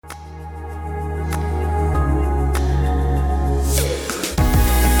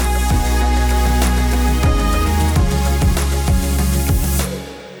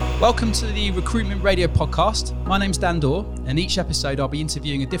Welcome to the Recruitment Radio podcast. My name's Dan Dorr, and each episode I'll be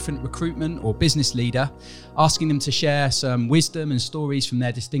interviewing a different recruitment or business leader, asking them to share some wisdom and stories from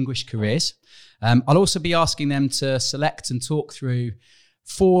their distinguished careers. I'll also be asking them to select and talk through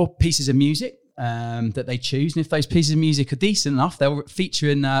 4 pieces of music that they choose. And if those pieces of music are decent enough, they'll feature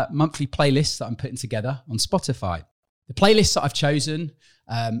in monthly playlists that I'm putting together on Spotify. The playlists that I've chosen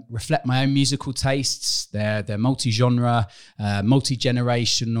reflect my own musical tastes. They're multi-genre,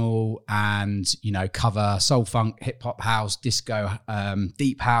 multi-generational, and cover soul, funk, hip hop, house, disco,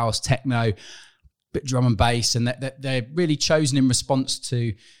 deep house, techno, bit drum and bass, and they're really chosen in response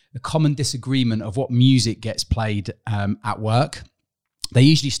to the common disagreement of what music gets played at work. They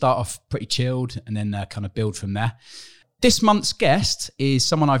usually start off pretty chilled and then kind of build from there. This month's guest is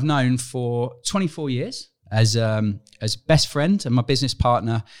someone I've known for 24 years. As best friend and my business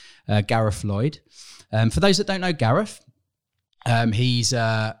partner, Gareth Lloyd. For those that don't know Gareth, he's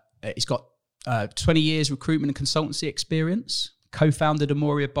got 20 years recruitment and consultancy experience, co-founded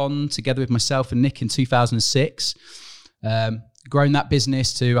Amoria Bond together with myself and Nick in 2006, grown that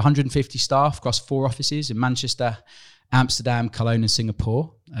business to 150 staff across 4 offices in Manchester, Amsterdam, Cologne and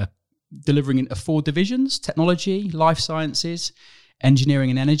Singapore, delivering into 4 divisions: technology, life sciences, engineering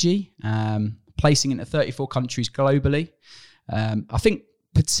and energy, placing into 34 countries globally. I think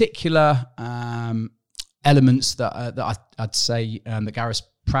particular elements that I'd say that Gareth's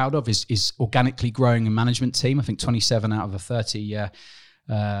proud of is organically growing a management team. I think 27 out of the 30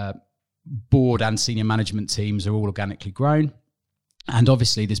 board and senior management teams are all organically grown. And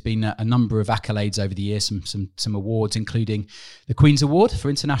obviously there's been a number of accolades over the years, some awards, including the Queen's Award for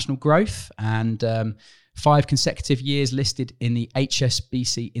International Growth and 5 consecutive years listed in the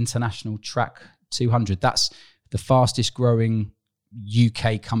HSBC International Track 200. That's the fastest growing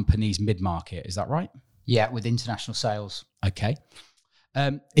UK companies mid-market. Is that right? Yeah, with international sales. Okay.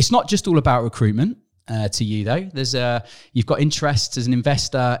 It's not just all about recruitment to you though. You've got interests as an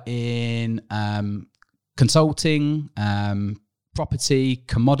investor in consulting, property,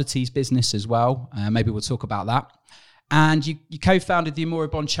 commodities business as well. Maybe we'll talk about that. And you co-founded the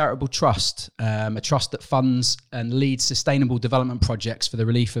Amoria Bond Charitable Trust, a trust that funds and leads sustainable development projects for the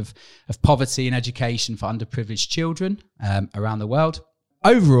relief of poverty and education for underprivileged children around the world.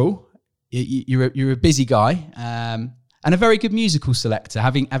 Overall, you're a busy guy and a very good musical selector,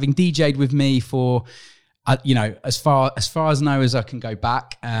 having DJ'd with me for as far as I know as I can go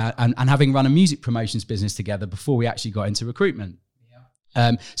back, and having run a music promotions business together before we actually got into recruitment.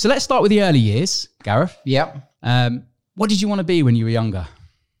 Yeah. So let's start with the early years, Gareth. Yeah. What did you want to be when you were younger?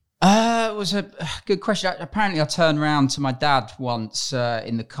 It was a good question. Apparently, I turned around to my dad once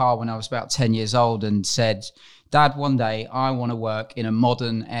in the car when I was about 10 years old and said, "Dad, one day I want to work in a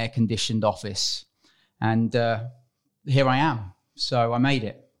modern air-conditioned office." And here I am. So I made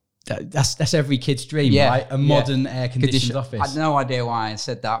it. That's every kid's dream, right? A modern air-conditioned office. I had no idea why I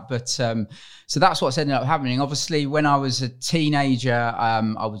said that, but so that's what's ended up happening. Obviously, when I was a teenager,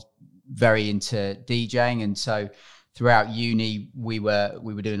 I was very into DJing, and so throughout uni, we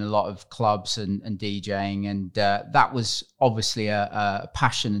were doing a lot of clubs and DJing, and that was obviously a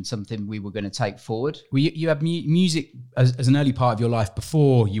passion and something we were going to take forward. Well, you had music as an early part of your life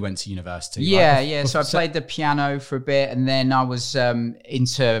before you went to university. Yeah, right? yeah. So I played the piano for a bit, and then I was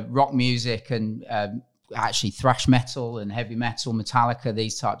into rock music and actually thrash metal and heavy metal, Metallica,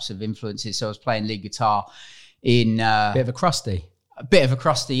 these types of influences. So I was playing lead guitar in bit of a crusty. A bit of a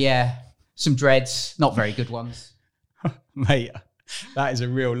crusty, yeah. Some dreads, not very good ones. Mate, that is a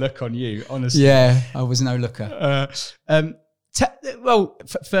real look on you, honestly. Yeah, I was no looker. Well,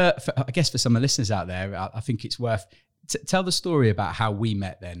 for I guess for some of the listeners out there, I think it's worth tell the story about how we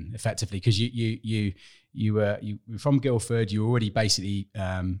met then, effectively, because you were from Guildford. You were already basically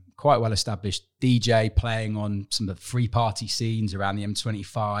quite well established DJ, playing on some of the free party scenes around the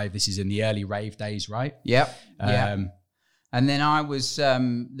M25. This is in the early rave days, right? Yep. And then I was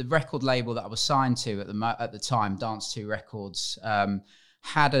the record label that I was signed to at the time, Dance 2 Records,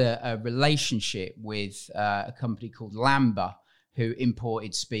 had a relationship with a company called Lamba, who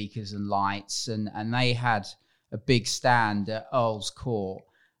imported speakers and lights, and they had a big stand at Earl's Court,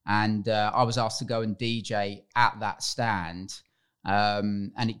 and I was asked to go and DJ at that stand,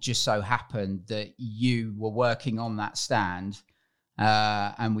 and it just so happened that you were working on that stand.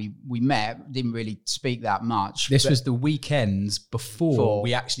 And we met, didn't really speak that much. This was the weekends before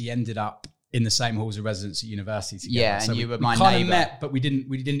we actually ended up in the same halls of residence at university together. Yeah, so and you were we my kind neighbour. of met, but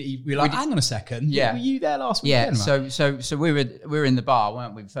we were like, hang on a second. Yeah. Were you there last weekend? Yeah, right? so we were in the bar,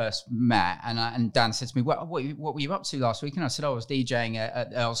 weren't we, first met, and Dan said to me, what were you up to last week? And I said, I was DJing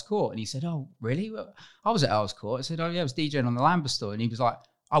at Earl's Court. And he said, oh, really? Well, I was at Earl's Court. I said, oh yeah, I was DJing on the Lamba store. And he was like,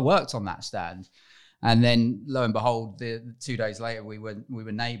 I worked on that stand. And then lo and behold, the 2 days later, we were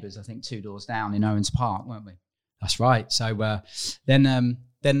neighbours, I think 2 doors down in Owens Park, weren't we? That's right. So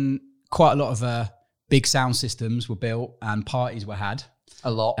then quite a lot of big sound systems were built and parties were had.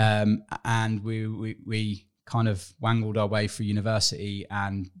 A lot. And we kind of wangled our way through university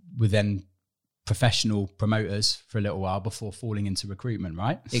and were then professional promoters for a little while before falling into recruitment,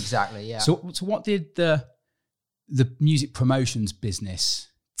 right? Exactly, yeah. So what did the music promotions business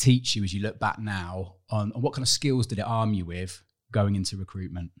teach you as you look back now on what kind of skills did it arm you with going into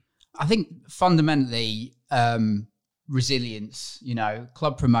recruitment? I think fundamentally resilience.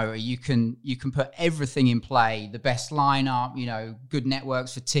 Club promoter, you can put everything in play, the best lineup, good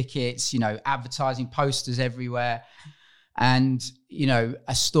networks for tickets, advertising posters everywhere, and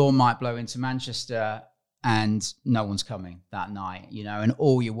a storm might blow into Manchester and no one's coming that night, and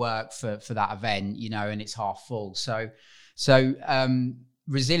all your work for that event, and it's half full. So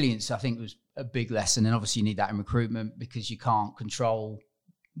resilience, I think, was a big lesson. And obviously you need that in recruitment because you can't control,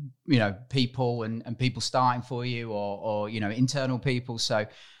 people and people starting for you or internal people. So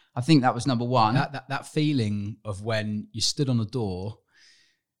I think that was number one. That feeling of when you stood on a door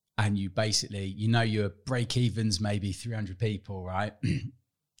and you basically, your break evens, maybe 300 people, right?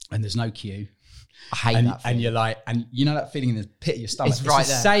 And there's no queue. I hate that feeling. And you're like, and that feeling in the pit of your stomach. It's right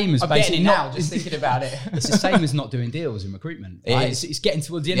there. Same as I'm basically getting it now, just thinking about it. It's the same as not doing deals in recruitment. Right? It's getting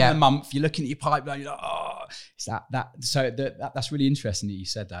towards the end of the month. You're looking at your pipeline. You're like, oh, it's that. So that's really interesting that you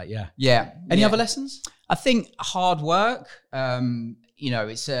said that. Yeah. Yeah. Any other lessons? I think hard work.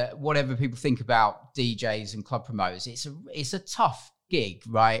 It's whatever people think about DJs and club promoters. It's a tough gig,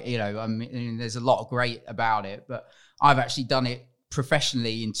 right? I mean, there's a lot great about it, but I've actually done it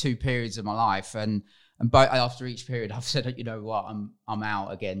professionally in 2 periods of my life, and after each period I've said, I'm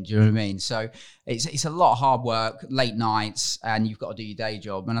out again. Do you know what I mean? So it's a lot of hard work, late nights, and you've got to do your day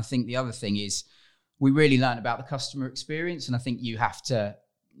job. And I think the other thing is we really learn about the customer experience, and I think you have to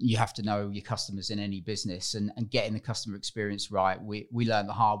know your customers in any business, and getting the customer experience right. We learned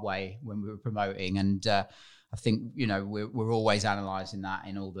the hard way when we were promoting, and I think we're always analysing that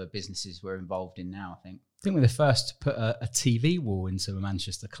in all the businesses we're involved in now. I think we're the first to put a TV wall into a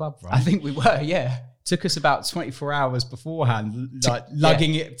Manchester club, right? I think we were, yeah. Took us about 24 hours beforehand, like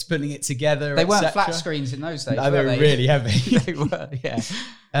lugging it, putting it together. They weren't flat screens in those days. No, they were really heavy. They were, yeah.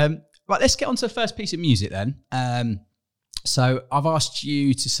 Right, let's get on to the first piece of music then. So I've asked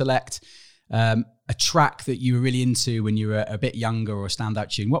you to select a track that you were really into when you were a bit younger, or a standout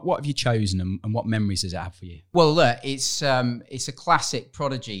tune. What have you chosen, and what memories does it have for you? Well, look, it's a classic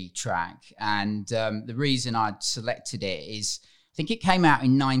Prodigy track, and the reason I'd selected it is I think it came out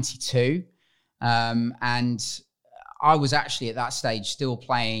in '92, and I was actually at that stage still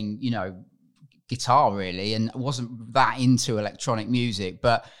playing, guitar really, and wasn't that into electronic music,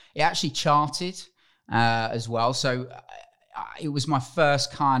 but it actually charted as well. So it was my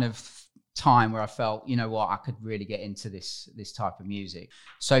first kind of time where I felt, I could really get into this type of music.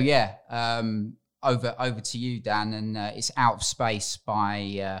 So yeah, over to you, Dan, and it's Out of Space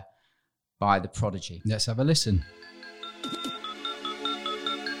by the Prodigy. Let's have a listen.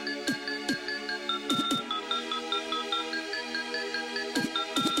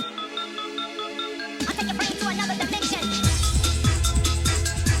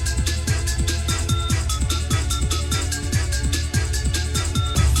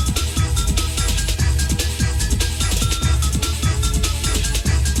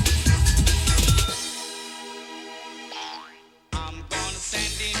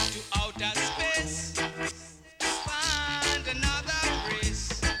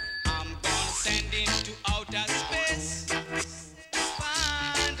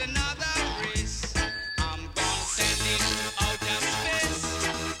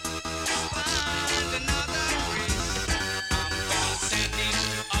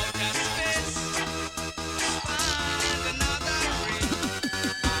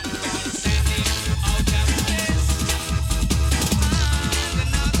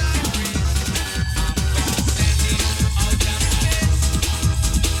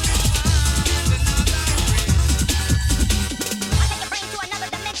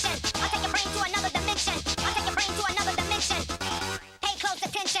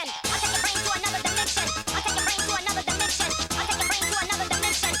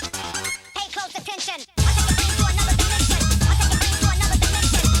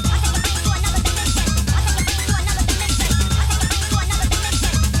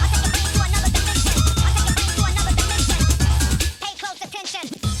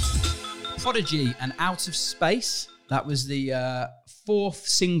 Prodigy and Out of Space. That was the fourth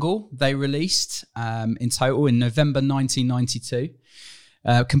single they released in total in November 1992.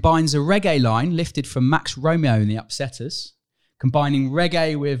 Combines a reggae line lifted from Max Romeo and the Upsetters, combining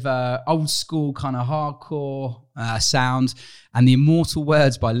reggae with old school kind of hardcore sound, and the immortal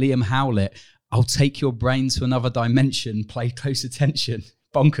words by Liam Howlett, "I'll take your brain to another dimension, play close attention."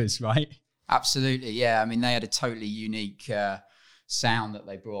 Bonkers, right? Absolutely, yeah. I mean, they had a totally unique sound that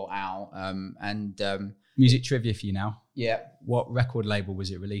they brought out. Music trivia for you now. Yeah. What record label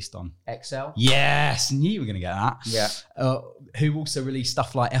was it released on? XL. Yes, knew you were going to get that. Yeah. Who also released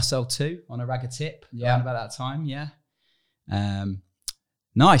stuff like SL2 on a Ragga Tip around about that time, yeah.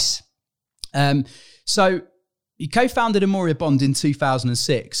 Nice. So you co-founded Amoria Bond in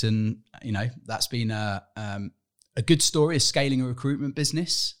 2006, and that's been a good story of scaling a recruitment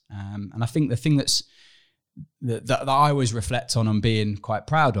business. And I think the thing that I always reflect on and being quite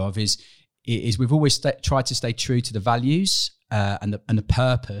proud of is we've always tried to stay true to the values and the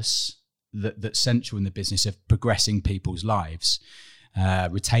purpose that's central in the business of progressing people's lives,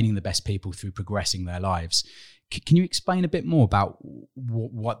 retaining the best people through progressing their lives. Can you explain a bit more about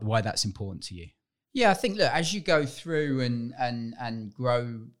why that's important to you? Yeah, I think, look, as you go through and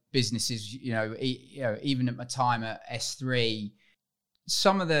grow businesses, even at my time at S3,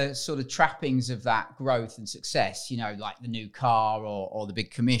 some of the sort of trappings of that growth and success, like the new car or the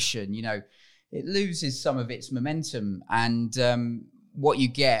big commission, it loses some of its momentum. And what you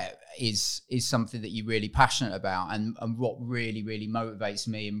get is something that you're really passionate about. And what really, really motivates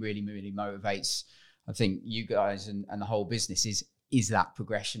me and really, really motivates, I think, you guys and the whole business is that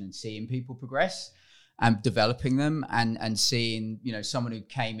progression and seeing people progress and developing them and seeing, someone who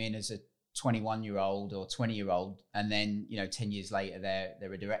came in as a 21-year-old or 20-year-old, and then 10 years later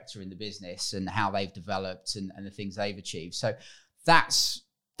they're a director in the business, and how they've developed and the things they've achieved. So that's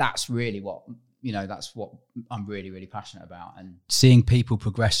really what that's what I'm really, really passionate about. And seeing people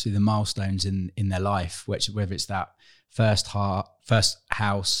progress through the milestones in their life, whether it's that first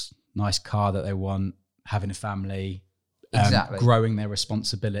house, nice car that they want, having a family, exactly, growing their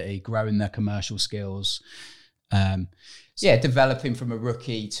responsibility, growing their commercial skills. Developing from a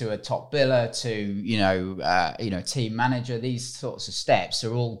rookie to a top biller to team manager. These sorts of steps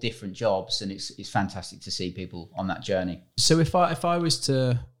are all different jobs, and it's fantastic to see people on that journey. So if I was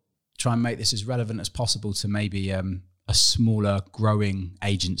to try and make this as relevant as possible to maybe a smaller growing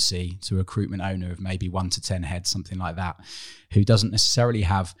agency, to a recruitment owner of maybe 1 to 10 heads, something like that, who doesn't necessarily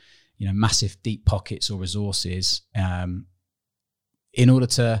have massive deep pockets or resources, in order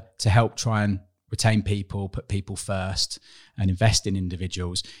to help try and retain people, put people first, and invest in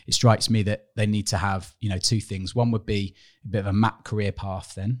individuals, it strikes me that they need to have, two things. One would be a bit of a map career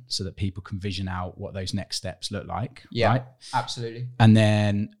path then, so that people can vision out what those next steps look like. Yeah, right? Absolutely. And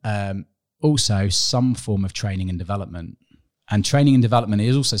then also some form of training and development. And training and development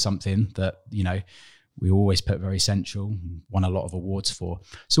is also something that, we always put very central, won a lot of awards for.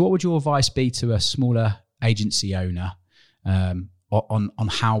 So what would your advice be to a smaller agency owner on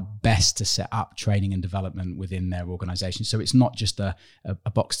how best to set up training and development within their organization, so it's not just a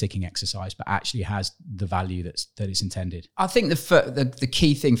box ticking exercise, but actually has the value that is intended? I think the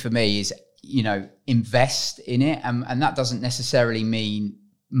key thing for me is, invest in it. And that doesn't necessarily mean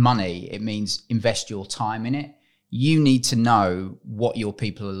money. It means invest your time in it. You need to know what your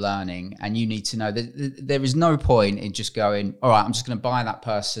people are learning, and you need to know that there is no point in just going, all right, I'm just going to buy that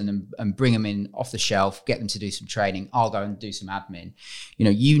person and bring them in off the shelf, get them to do some training, I'll go and do some admin.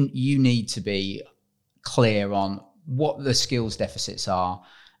 You need to be clear on what the skills deficits are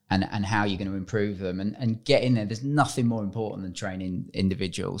and how you're going to improve them, and get in there. There's nothing more important than training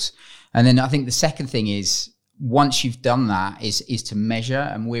individuals. And then I think the second thing is, once you've done that, is to measure.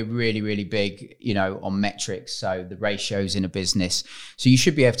 And we're really, really big, on metrics. So the ratios in a business. So you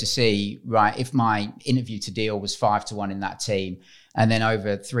should be able to see, right, if my interview to deal was 5-1 in that team, and then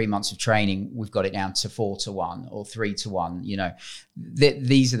over 3 months of training, we've got it down to 4-1 or 3-1,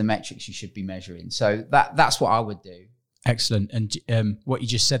 these are the metrics you should be measuring. So that's what I would do. Excellent. And what you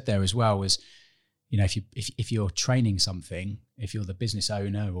just said there as well was, if you're training something, if you're the business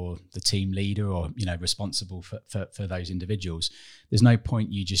owner or the team leader or, responsible for those individuals, there's no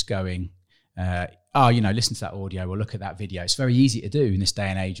point you just going, listen to that audio or look at that video. It's very easy to do in this day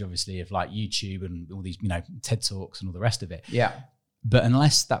and age, obviously, of like YouTube and all these, TED Talks and all the rest of it. Yeah. But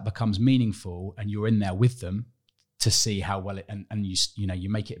unless that becomes meaningful and you're in there with them to see how well it, and you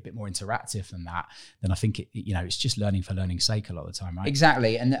make it a bit more interactive than that, then I think it's just learning for learning's sake a lot of the time, right?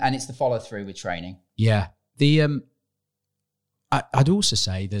 Exactly. And it's the follow through with training. Yeah. I'd also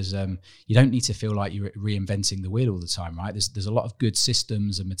say there's you don't need to feel like you're reinventing the wheel all the time, right? There's a lot of good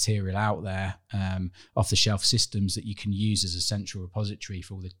systems and material out there, off the shelf systems that you can use as a central repository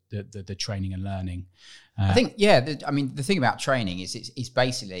for all the training and learning. I think, the thing about training is it's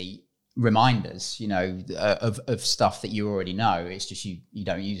basically reminders, of stuff that you already know. It's just you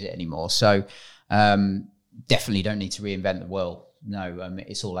don't use it anymore. So definitely don't need to reinvent the wheel. No,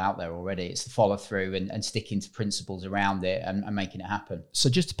 it's all out there already. It's the follow through and sticking to principles around it and making it happen. So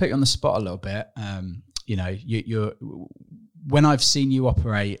just to put you on the spot a little bit, you're when I've seen you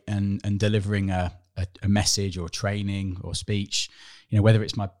operate and delivering a message or training or speech, whether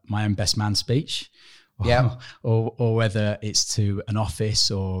it's my own best man speech, or whether it's to an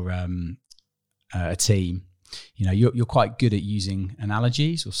office or a team, you're quite good at using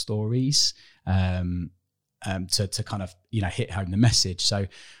analogies or stories. To kind of hit home the message. So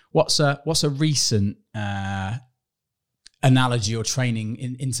what's a recent analogy or training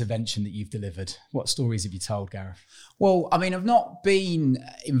intervention that you've delivered? What stories have you told, Gareth? Well, I've not been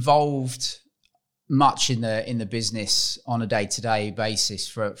involved much in the business on a day-to-day basis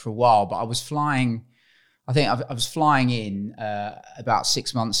for a while, but I was flying. I think I was flying in about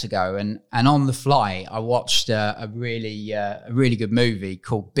 6 months ago, and on the flight I watched a really good movie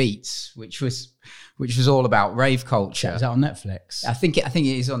called Beats, which was all about rave culture. Is that on Netflix? I think it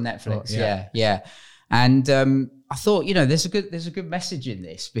is on Netflix. Oh, yeah. And I thought, there's a good message in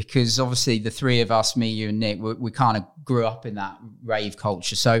this, because obviously the three of us, me, you, and Nick, we kind of grew up in that rave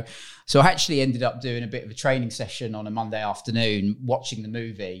culture. So I actually ended up doing a bit of a training session on a Monday afternoon, watching the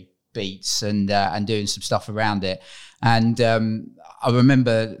movie Beats and doing some stuff around it. And I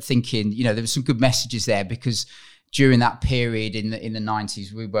remember thinking, there were some good messages there, because during that period in the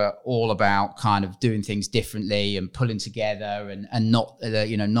 90s, we were all about kind of doing things differently and pulling together and not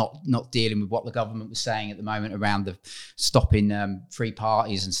dealing with what the government was saying at the moment around the stopping free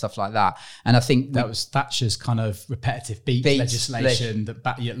parties and stuff like that. And I think that was Thatcher's kind of repetitive beats legislation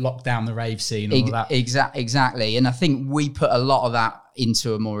that locked down the rave scene and all that. Exactly. And I think we put a lot of that into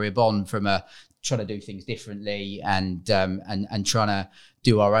Amoria Bond from trying to do things differently and trying to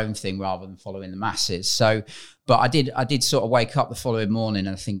do our own thing rather than following the masses. So, but I did sort of wake up the following morning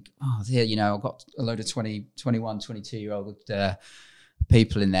and think, I've got a load of 20, 21, 22-year-old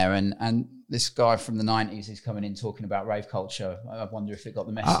people in there, and this guy from the 90s is coming in talking about rave culture. I wonder if it got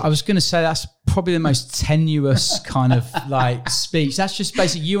the message. I was going to say that's probably the most tenuous kind of speech. That's just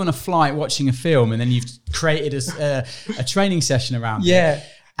basically you on a flight watching a film, and then you've created a training session around it.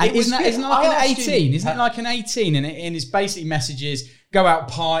 Isn't it like an 18? And it's basically messages, go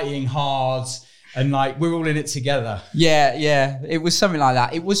out partying hard, and we're all in it together. Yeah. It was something like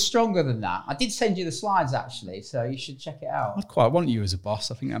that. It was stronger than that. I did send you the slides, actually, so you should check it out. I'd quite want you as a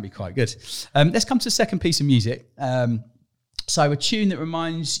boss. I think that'd be quite good. Let's come to the second piece of music. So a tune that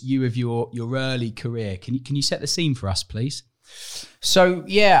reminds you of your early career. Can you set the scene for us, please? So,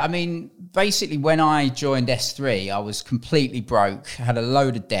 basically when I joined S3, I was completely broke, had a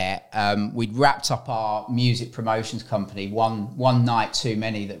load of debt. We'd wrapped up our music promotions company one night too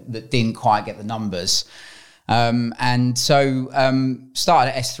many that didn't quite get the numbers. And so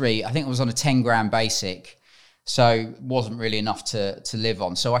started at S3. I think I was on a 10 grand basic, so wasn't really enough to live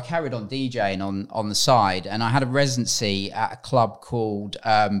on. So I carried on DJing on the side, and I had a residency at a club called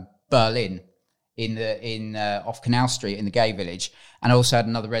Berlin off Canal Street in the Gay Village, and I also had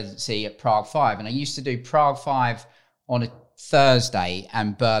another residency at Prague 5, and I used to do Prague 5 on a Thursday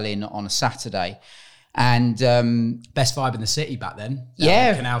and Berlin on a Saturday. And best vibe in the city back then.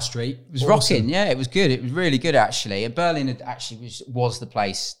 Canal Street. It was awesome. Rocking. Yeah, it was good. It was really good, actually. And Berlin was the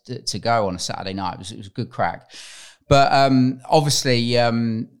place to go on a Saturday night. It was a good crack. But obviously,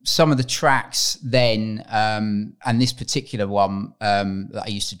 some of the tracks then, and this particular one that I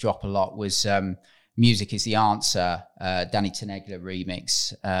used to drop a lot was Music is the Answer, Danny Tenegla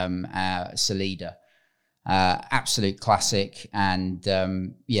remix, Salida. Absolute classic, and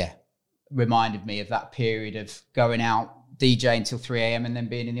reminded me of that period of going out DJing until 3 a.m. and then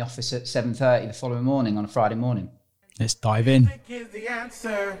being in the office at 7:30 the following morning on a Friday morning. Let's dive in. Music is the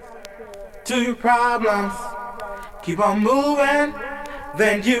answer to your problems. Keep on moving,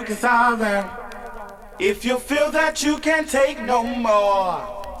 then you can solve them. If you feel that you can't take no more,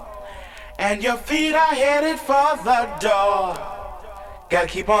 and your feet are headed for the door, gotta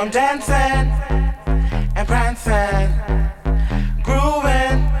keep on dancing and prancing,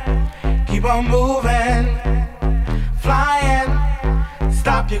 grooving, keep on moving, flying,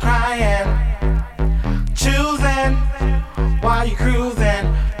 stop your crying, choosing while you're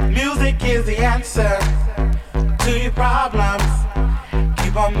cruising. Music is the answer to your problems.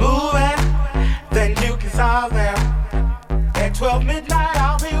 Keep on moving, then you can solve them. At 12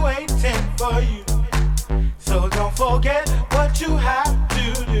 forget what you have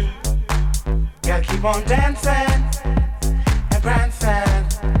to do. Gotta keep on dancing and prancing,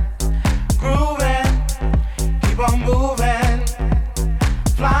 grooving, keep on moving,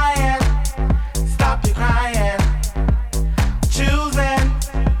 flying, stop your crying, choosing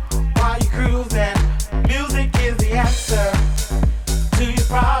while you're cruising. Music is the answer to your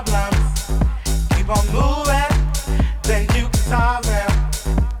problems. Keep on moving, then you can solve them.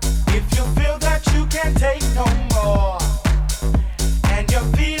 If you feel that you can't take no more, and your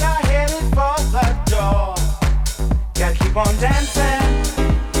feet are headed for the door, gotta keep on dancing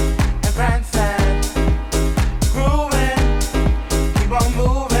and prancing, grooving, keep on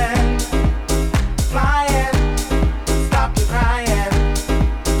moving, flying, stop your crying,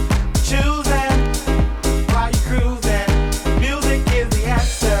 choosing while you're cruising. Music is the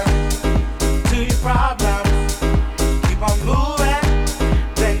answer to your problems. Keep on moving,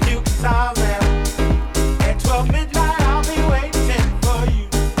 then you can solve them. At 12 midnight, I'll be waiting for you.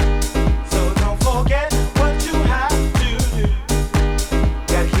 So don't forget what you have to do.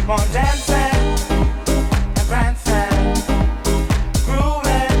 Gotta keep on dancing and prancing,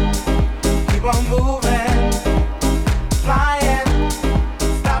 grooving, keep on moving, flying,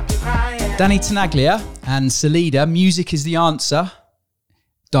 stop your crying. Danny Tenaglia and Salida, Music is the Answer,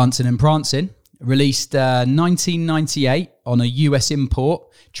 Dancing and Prancing, released 1998 on a US import.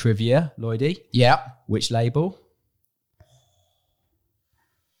 Trivia, Lloydie. Yeah. Which label?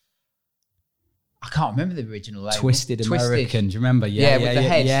 I can't remember the original label. Twisted American. Do you remember? Yeah, with the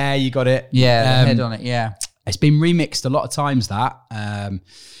head. Yeah, you got it. Yeah, the head on it, yeah. It's been remixed a lot of times, that.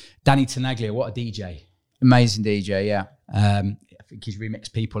 Danny Tenaglia, what a DJ. Amazing DJ, yeah. I think he's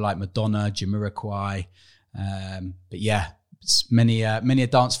remixed people like Madonna, Jamiroquai. But yeah, it's many a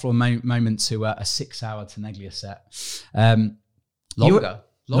dance floor moment to a 6-hour Tenaglia set.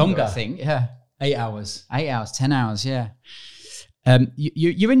 Longer, I think, yeah. 8 hours. 8 hours, 10 hours, yeah.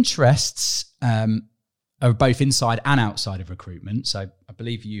 Your interests are both inside and outside of recruitment. So I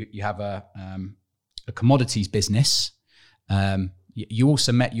believe you have a commodities business. You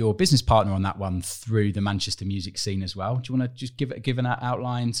also met your business partner on that one through the Manchester music scene as well. Do you want to just give an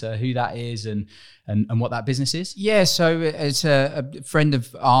outline to who that is and what that business is? Yeah, so it's a friend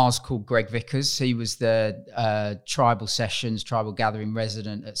of ours called Greg Vickers. He was the Tribal Gathering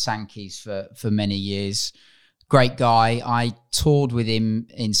resident at Sankey's for many years. Great guy. I toured with him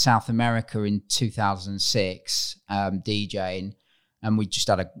in South America in 2006, DJing, and we just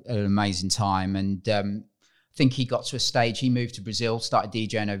had an amazing time. And I think he got to a stage, he moved to Brazil, started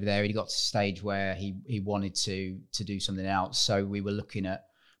DJing over there. He got to a stage where he wanted to do something else. So we were looking at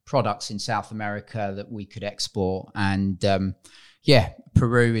products in South America that we could export. And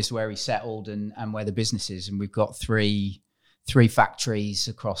Peru is where he settled and where the business is. And we've got three factories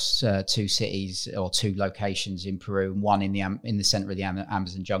across 2 cities or 2 locations in Peru, and one in the center of the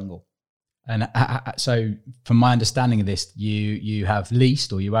Amazon jungle. And so from my understanding of this, you have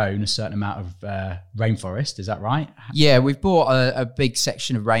leased or you own a certain amount of rainforest. Is that right? Yeah, we've bought a big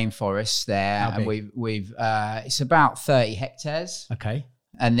section of rainforest there. And we've it's about 30 hectares. Okay.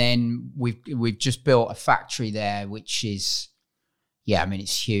 And then we've just built a factory there, which is,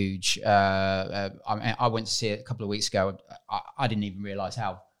 it's huge. I went to see it a couple of weeks ago. I didn't even realize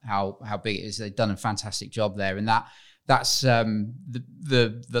how big it is. They've done a fantastic job there. And that's the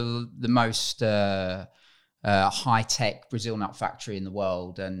most high-tech Brazil nut factory in the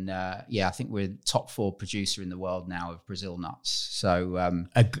world. And I think we're the top 4 producer in the world now of Brazil nuts. So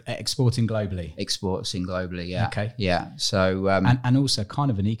exporting globally. Exporting globally, yeah. Okay. Yeah. So and also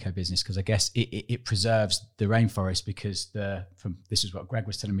kind of an eco business, because I guess it preserves the rainforest, because this is what Greg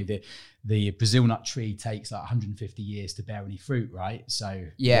was telling me, the Brazil nut tree takes like 150 years to bear any fruit, right? So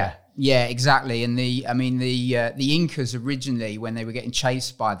yeah, exactly. And the Incas originally, when they were getting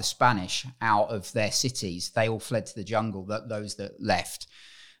chased by the Spanish out of their cities, they all fled to the jungle. Those that left,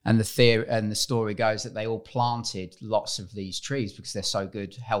 and the story goes that they all planted lots of these trees because they're so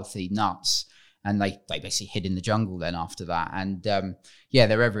good, healthy nuts, and they basically hid in the jungle then after that. And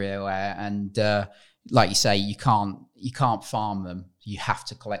they're everywhere. And like you say, you can't farm them. You have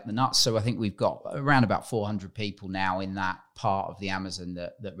to collect the nuts. So I think we've got around about 400 people now in that part of the Amazon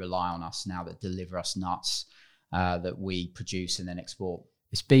that rely on us now, that deliver us nuts that we produce and then export.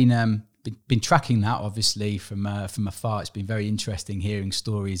 It's been tracking that obviously from afar. It's been very interesting hearing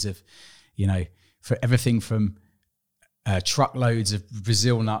stories of, for everything from truckloads of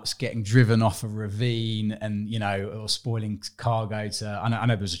Brazil nuts getting driven off a ravine and or spoiling cargo to. I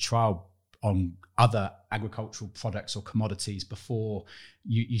know there was a trial on other agricultural products or commodities before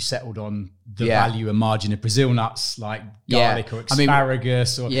you settled on the value and margin of Brazil nuts like garlic or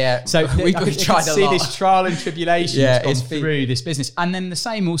asparagus? So we've tried a lot. This trial and tribulation has gone through this business. And then the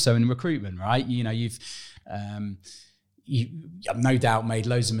same also in recruitment, right? You know, you've no doubt made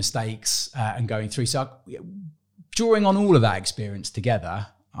loads of mistakes and going through. So drawing on all of that experience together,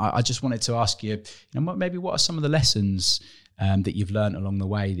 I just wanted to ask you, maybe what are some of the lessons that you've learned along the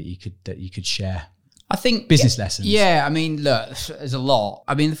way that you could share? I think business lessons. Yeah, I mean, look, there's a lot.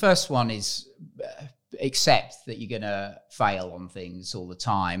 I mean, the first one is accept that you're going to fail on things all the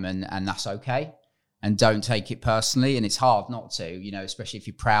time, and that's okay. And don't take it personally. And it's hard not to, especially if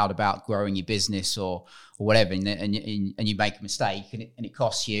you're proud about growing your business or whatever, and you make a mistake and it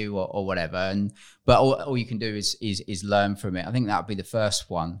costs you or whatever. But all you can do is learn from it. I think that would be the first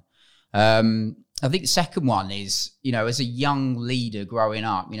one. I think the second one is, as a young leader growing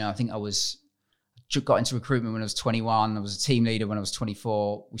up, I think got into recruitment when I was 21. I was a team leader when I was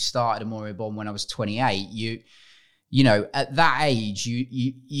 24. We started Amoria Bond when I was 28. At that age,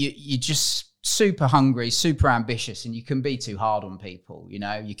 you just super hungry, super ambitious, and you can be too hard on people.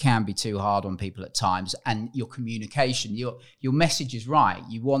 You can be too hard on people at times, and your communication, your message is right.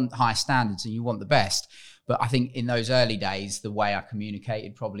 You want high standards and you want the best. But I think in those early days, the way I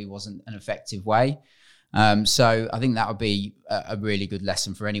communicated probably wasn't an effective way. So I think that would be a really good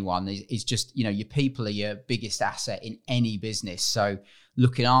lesson for anyone is just, your people are your biggest asset in any business. So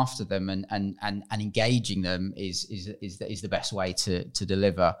looking after them and engaging them is the best way to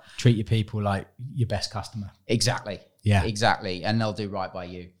deliver. Treat your people like your best customer. Exactly. Yeah. Exactly. And they'll do right by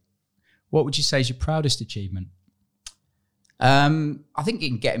you. What would you say is your proudest achievement? I think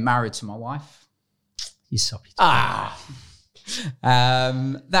in getting married to my wife. You soppy. That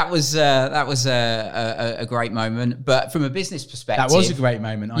was a great moment, but from a business perspective, that was a great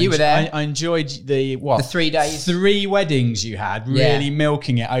moment. You were there. I enjoyed the 3 days, 3 weddings you had, really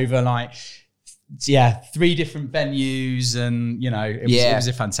milking it over 3 different venues, and it was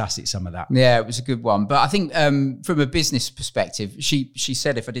a fantastic summer. That it was a good one. But I think from a business perspective, she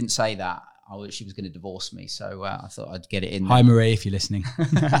said if I didn't say that, she was going to divorce me. So I thought I'd get it in. Hi, Marie, if you're listening.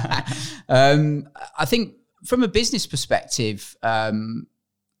 I think from a business perspective,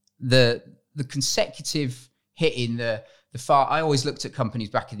 the consecutive hitting the far. I always looked at companies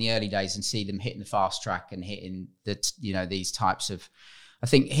back in the early days and see them hitting the fast track and hitting these types of. I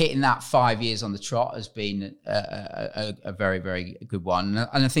think hitting that 5 years on the trot has been a very, very good one.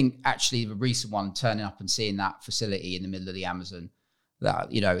 And I think actually the recent one, turning up and seeing that facility in the middle of the Amazon, that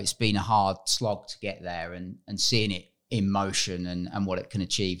it's been a hard slog to get there, and seeing it in motion and what it can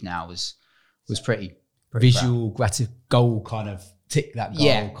achieve now was pretty visual gratification goal, kind of tick that goal,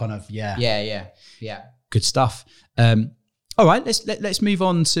 yeah. Good stuff. All right, let's move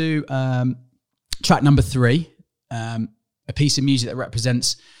on to track number 3, a piece of music that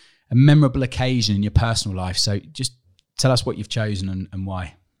represents a memorable occasion in your personal life. So just tell us what you've chosen and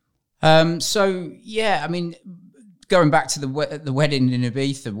why. Going back to the wedding in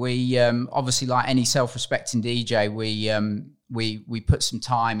Ibiza, we obviously, like any self-respecting DJ, we put some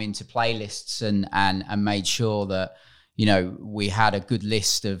time into playlists and made sure that we had a good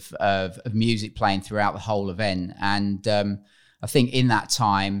list of music playing throughout the whole event. And I think in that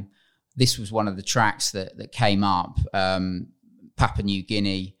time, this was one of the tracks that came up, Papua New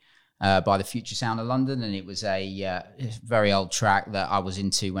Guinea by the Future Sound of London, and it was a very old track that I was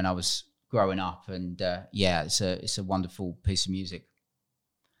into when I was growing up, and it's a wonderful piece of music,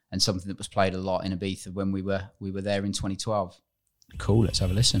 and something that was played a lot in Ibiza when we were there in 2012. Cool, let's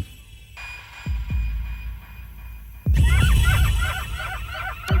have a listen.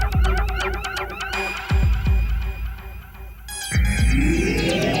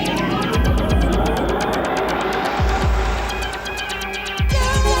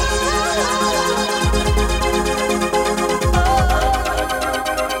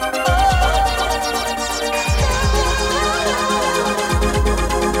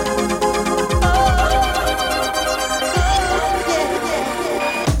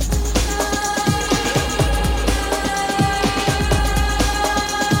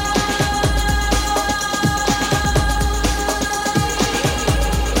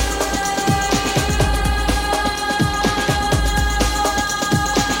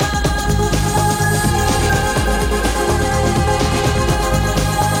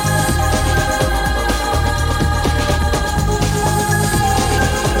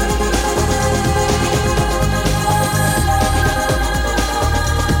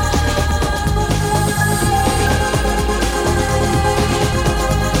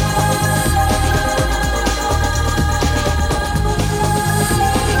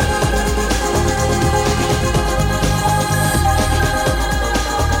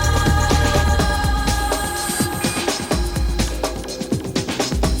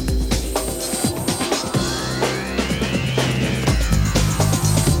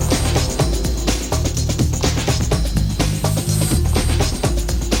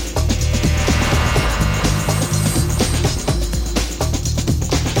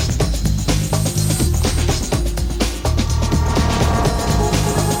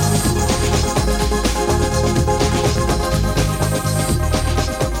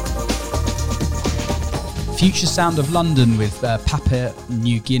 Future Sound of London with Papua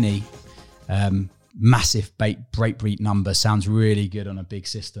New Guinea. Massive breakbeat number. Sounds really good on a big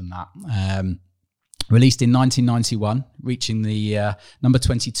system, that. Released in 1991, reaching the number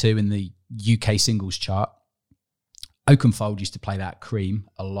 22 in the UK singles chart. Oakenfold used to play that Cream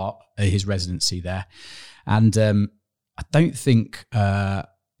a lot at his residency there. And I don't think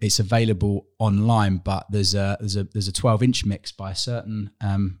it's available online, but there's a 12-inch mix by a certain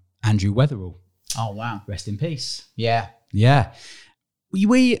Andrew Weatherall. Oh, wow. Rest in peace. Yeah. Yeah.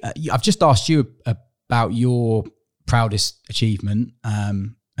 I've just asked you about your proudest achievement,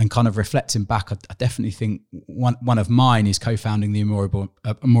 and kind of reflecting back, I definitely think one of mine is co-founding the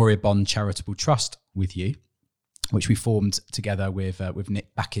Amoria Bond Charitable Trust with you, which we formed together with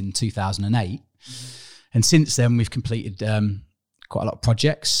Nick back in 2008. Mm-hmm. And since then, we've completed quite a lot of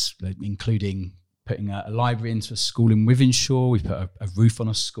projects, including putting a library into a school in Wythenshawe. We put a roof on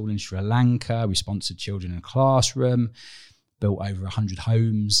a school in Sri Lanka. We sponsored children in a classroom, built over 100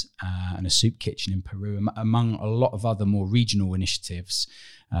 homes, and a soup kitchen in Peru, among a lot of other more regional initiatives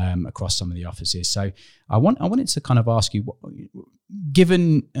across some of the offices. So I wanted to kind of ask you,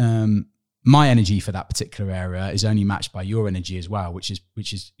 given my energy for that particular area is only matched by your energy as well, which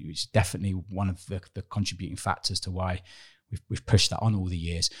is definitely one of the contributing factors to why we've pushed that on all the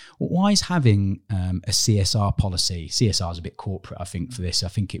years. Why is having a CSR policy? CSR is a bit corporate, I think, for this. I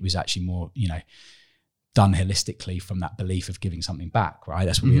think it was actually more, done holistically from that belief of giving something back, right?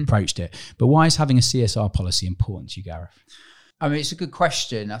 That's when we approached it. But why is having a CSR policy important to you, Gareth? I mean, it's a good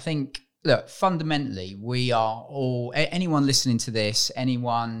question. I think, look, fundamentally, we are all, anyone listening to this,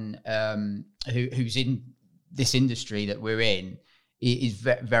 anyone who's in this industry that we're in, is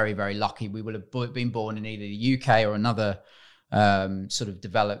very, very lucky. We will have been born in either the UK or another sort of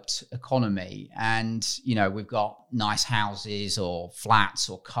developed economy, and we've got nice houses or flats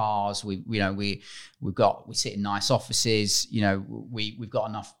or cars. We sit in nice offices. We've got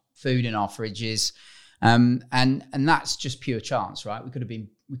enough food in our fridges, and that's just pure chance, right? We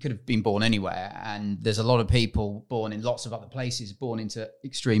could have been born anywhere, and there's a lot of people born in lots of other places, born into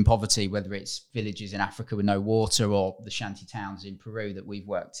extreme poverty, whether it's villages in Africa with no water or the shanty towns in Peru that we've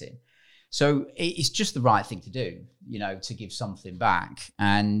worked in. So it's just the right thing to do, to give something back.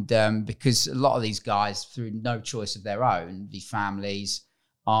 And because a lot of these guys, through no choice of their own, these families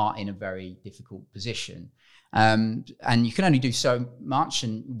are in a very difficult position. And you can only do so much.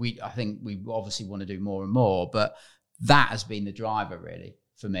 And I think we obviously want to do more and more, but that has been the driver really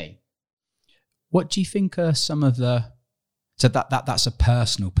for me. What do you think are some of so that's a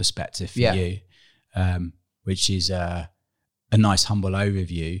personal perspective for you, which is a nice humble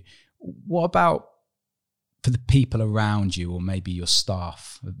overview. What about for the people around you, or maybe your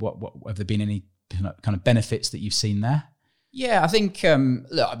staff? What have there been any kind of benefits that you've seen there? Yeah, I think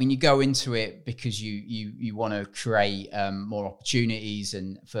look, I mean, you go into it because you want to create more opportunities,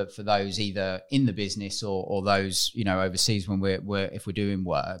 and for those either in the business or those overseas when if we're doing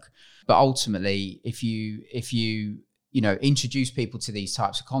work. But ultimately, if you introduce people to these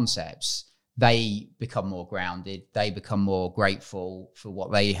types of concepts, they become more grounded, they become more grateful for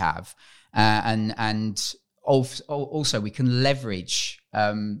what they have. And also we can leverage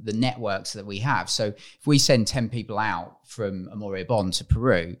the networks that we have. So if we send 10 people out from Amoria Bond to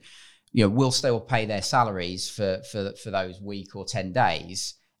Peru, we'll still pay their salaries for those week or 10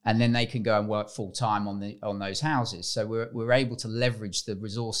 days. And then they can go and work full time on those houses. So we're able to leverage the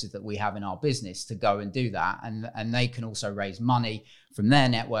resources that we have in our business to go and do that, and they can also raise money from their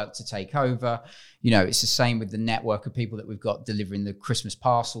network to take over. It's the same with the network of people that we've got delivering the Christmas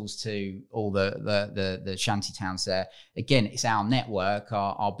parcels to all the shanty towns there. Again, it's our network,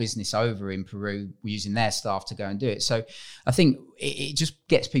 our business over in Peru. We're using their staff to go and do it. So I think it just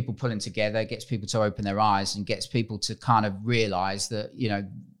gets people pulling together, gets people to open their eyes, and gets people to kind of realize that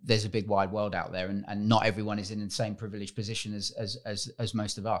there's a big wide world out there, and not everyone is in the same privileged position as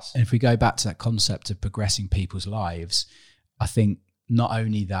most of us. And if we go back to that concept of progressing people's lives, I think not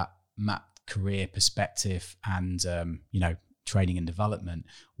only that career perspective and training and development,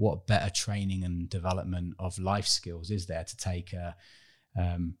 what better training and development of life skills is there to take a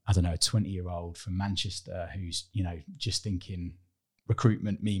 20-year-old from Manchester who's just thinking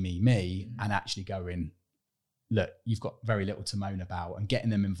recruitment, me, and actually going, look, you've got very little to moan about, and getting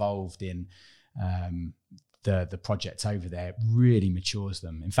them involved in the project over there really matures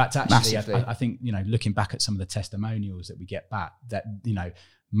them. In fact, actually, I think, looking back at some of the testimonials that we get back, that,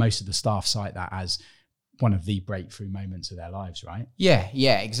 most of the staff cite that as one of the breakthrough moments of their lives, right? Yeah,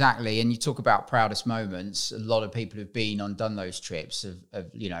 exactly. And you talk about proudest moments. A lot of people who've been on, done those trips have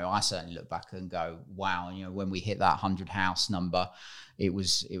I certainly look back and go, wow, when we hit that 100 house number, it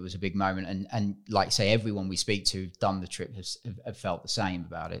was a big moment. And like I say, everyone we speak to who've done the trip have felt the same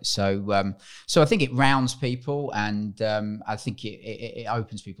about it. So I think it rounds people, and I think it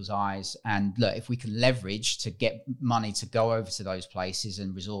opens people's eyes. And look, if we can leverage to get money to go over to those places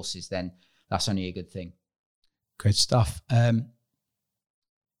and resources, then that's only a good thing. Good stuff.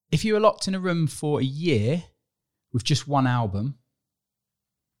 If you were locked in a room for a year with just one album,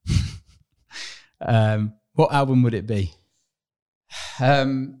 what album would it be? I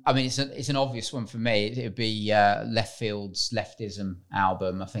mean, it's an obvious one for me. It would be Left Field's Leftism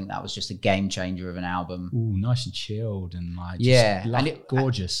album. I think that was just a game changer of an album. Ooh, nice and chilled and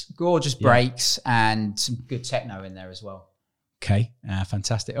gorgeous. Gorgeous breaks and some good techno in there as well. Okay,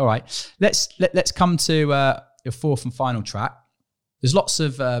 fantastic. All right, let's come to your fourth and final track. There's lots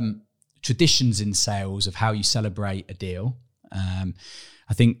of traditions in sales of how you celebrate a deal. I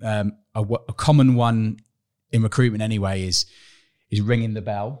think a common one in recruitment anyway is ringing the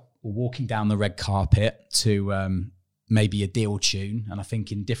bell or walking down the red carpet to maybe a deal tune. And I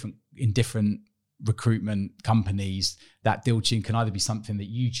think in different recruitment companies, that deal tune can either be something that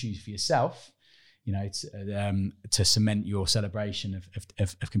you choose for yourself, to cement your celebration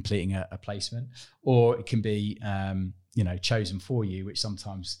of completing a placement, or it can be, chosen for you, which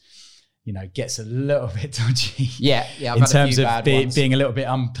sometimes, gets a little bit dodgy. Yeah. In terms of being a little bit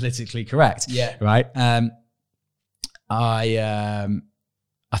unpolitically correct. Yeah. Right. I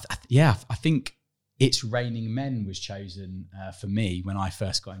think It's Raining Men was chosen for me when I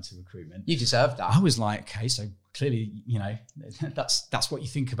first got into recruitment. You deserved that. I was like, okay, so clearly, that's what you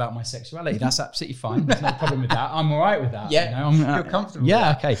think about my sexuality. That's absolutely fine. There's no problem with that. I'm all right with that. Yeah, you're comfortable.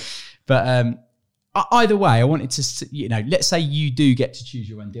 Yeah, okay. But either way, I wanted to, let's say you do get to choose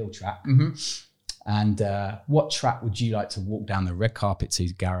your own deal track. Mm-hmm. And what track would you like to walk down the red carpet to,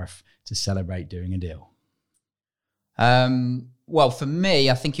 Gareth, to celebrate doing a deal? Well, for me,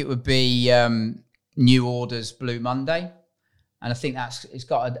 I think it would be New Order's Blue Monday. And I think it's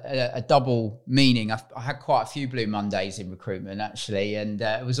got a double meaning. I had quite a few Blue Mondays in recruitment, actually, and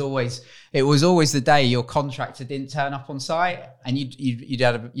it was always the day your contractor didn't turn up on site, and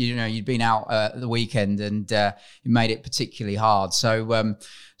you'd been out the weekend, and it made it particularly hard. So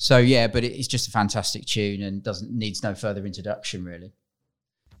yeah, but it's just a fantastic tune and needs no further introduction, really.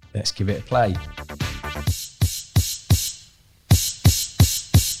 Let's give it a play.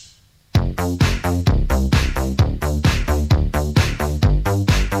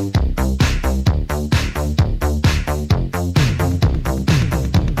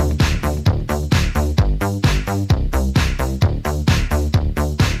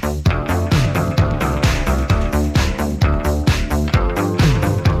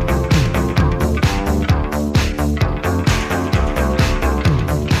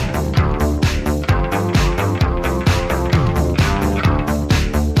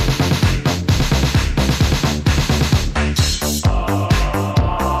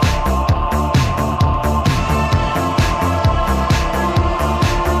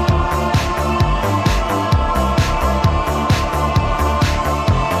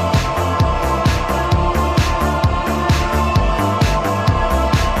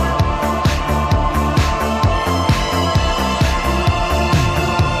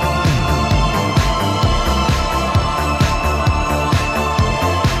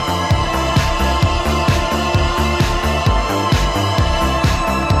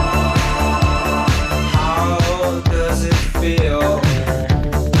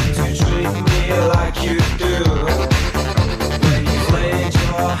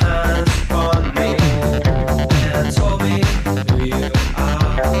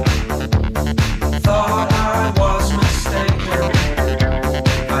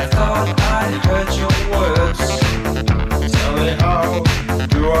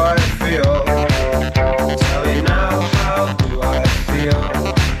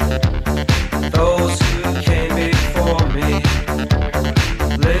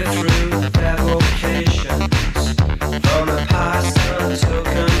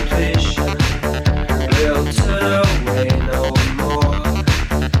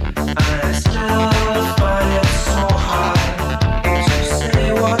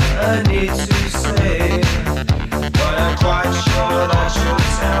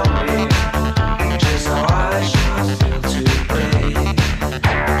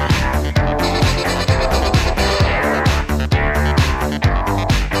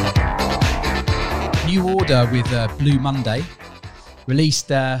 With Blue Monday. Released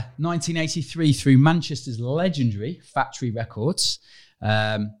 1983 through Manchester's legendary Factory Records,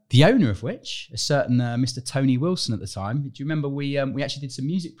 the owner of which, a certain Mr. Tony Wilson at the time. Do you remember we actually did some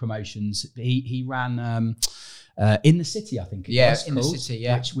music promotions? He ran In the City, I think. Was In the City,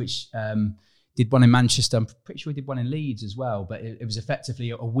 yeah. Which did one in Manchester. I'm pretty sure he did one in Leeds as well. But it was effectively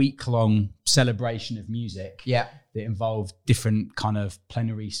a week-long celebration of music. Yeah. That involved different kind of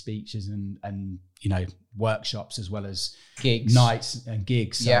plenary speeches and workshops as well as gigs, nights and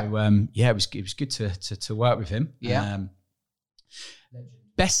gigs. So it was good to work with him. Yeah.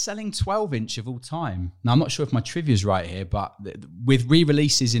 Best-selling 12-inch of all time. Now I'm not sure if my trivia is right here, but with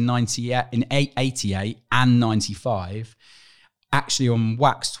re-releases in 88 and 95, actually on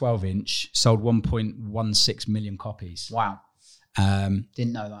wax 12-inch sold 1.16 million copies. Wow.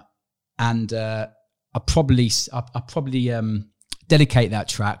 Didn't know that. And I probably dedicate that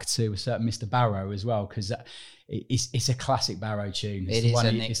track to a certain Mr. Barrow as well, because it's a classic Barrow tune.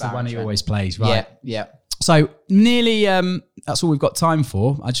 It's the one he always plays, right? Yeah. So nearly that's all we've got time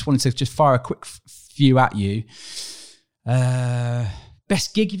for. I just wanted to just fire a quick few at you.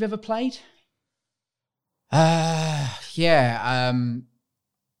 Best gig you've ever played? Well,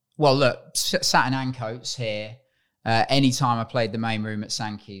 look, sat in Ancoats here. Anytime I played the main room at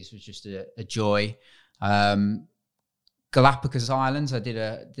Sankey's was just a joy. Galapagos Islands, I did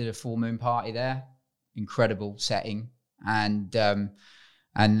a full moon party there. Incredible setting. And then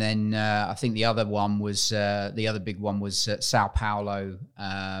I think the other one was the other big one was at Sao Paulo,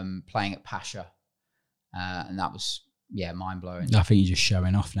 playing at Pacha, and that was mind blowing. I think you're just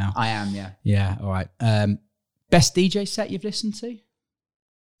showing off now. I am, yeah. Yeah, all right. Best DJ set you've listened to?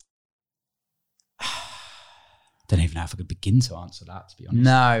 Don't even know if I could begin to answer that, to be honest.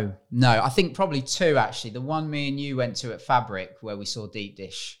 No. I think probably two, actually. The one me and you went to at Fabric, where we saw Deep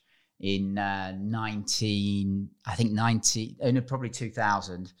Dish in probably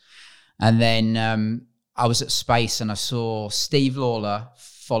 2000. And then I was at Space and I saw Steve Lawler,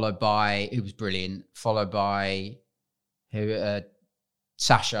 who was brilliant, followed by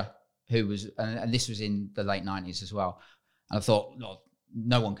Sasha, who was, and this was in the late 90s as well. And I thought,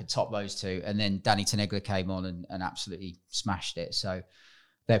 no one could top those two. And then Danny Tenegla came on and absolutely smashed it. So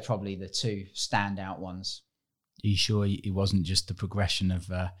they're probably the two standout ones. Are you sure it wasn't just the progression of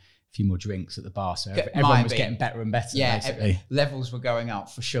a few more drinks at the bar? So everyone was getting better and better, basically. Levels were going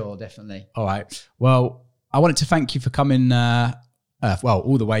up for sure, definitely. All right. Well, I wanted to thank you for coming,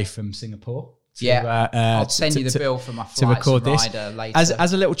 all the way from Singapore. I'll send you the bill for my flights to record this later.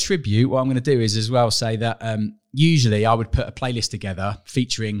 As a little tribute, what I'm going to do is as well say that usually I would put a playlist together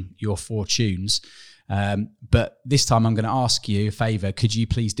featuring your 4 tunes, but this time I'm going to ask you a favour. Could you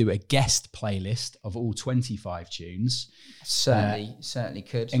please do a guest playlist of all 25 tunes? Certainly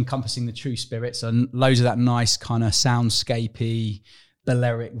could. Encompassing the true spirits and loads of that nice kind of soundscapey,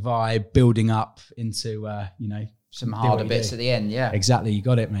 Balearic vibe building up into, some harder bits at the end, yeah. Exactly, you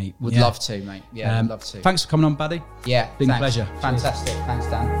got it, mate. Would love to, mate. Yeah, would love to. Thanks for coming on, buddy. Yeah, been a pleasure. Fantastic. Cheers. Thanks,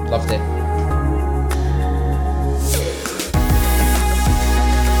 Dan. Loved it.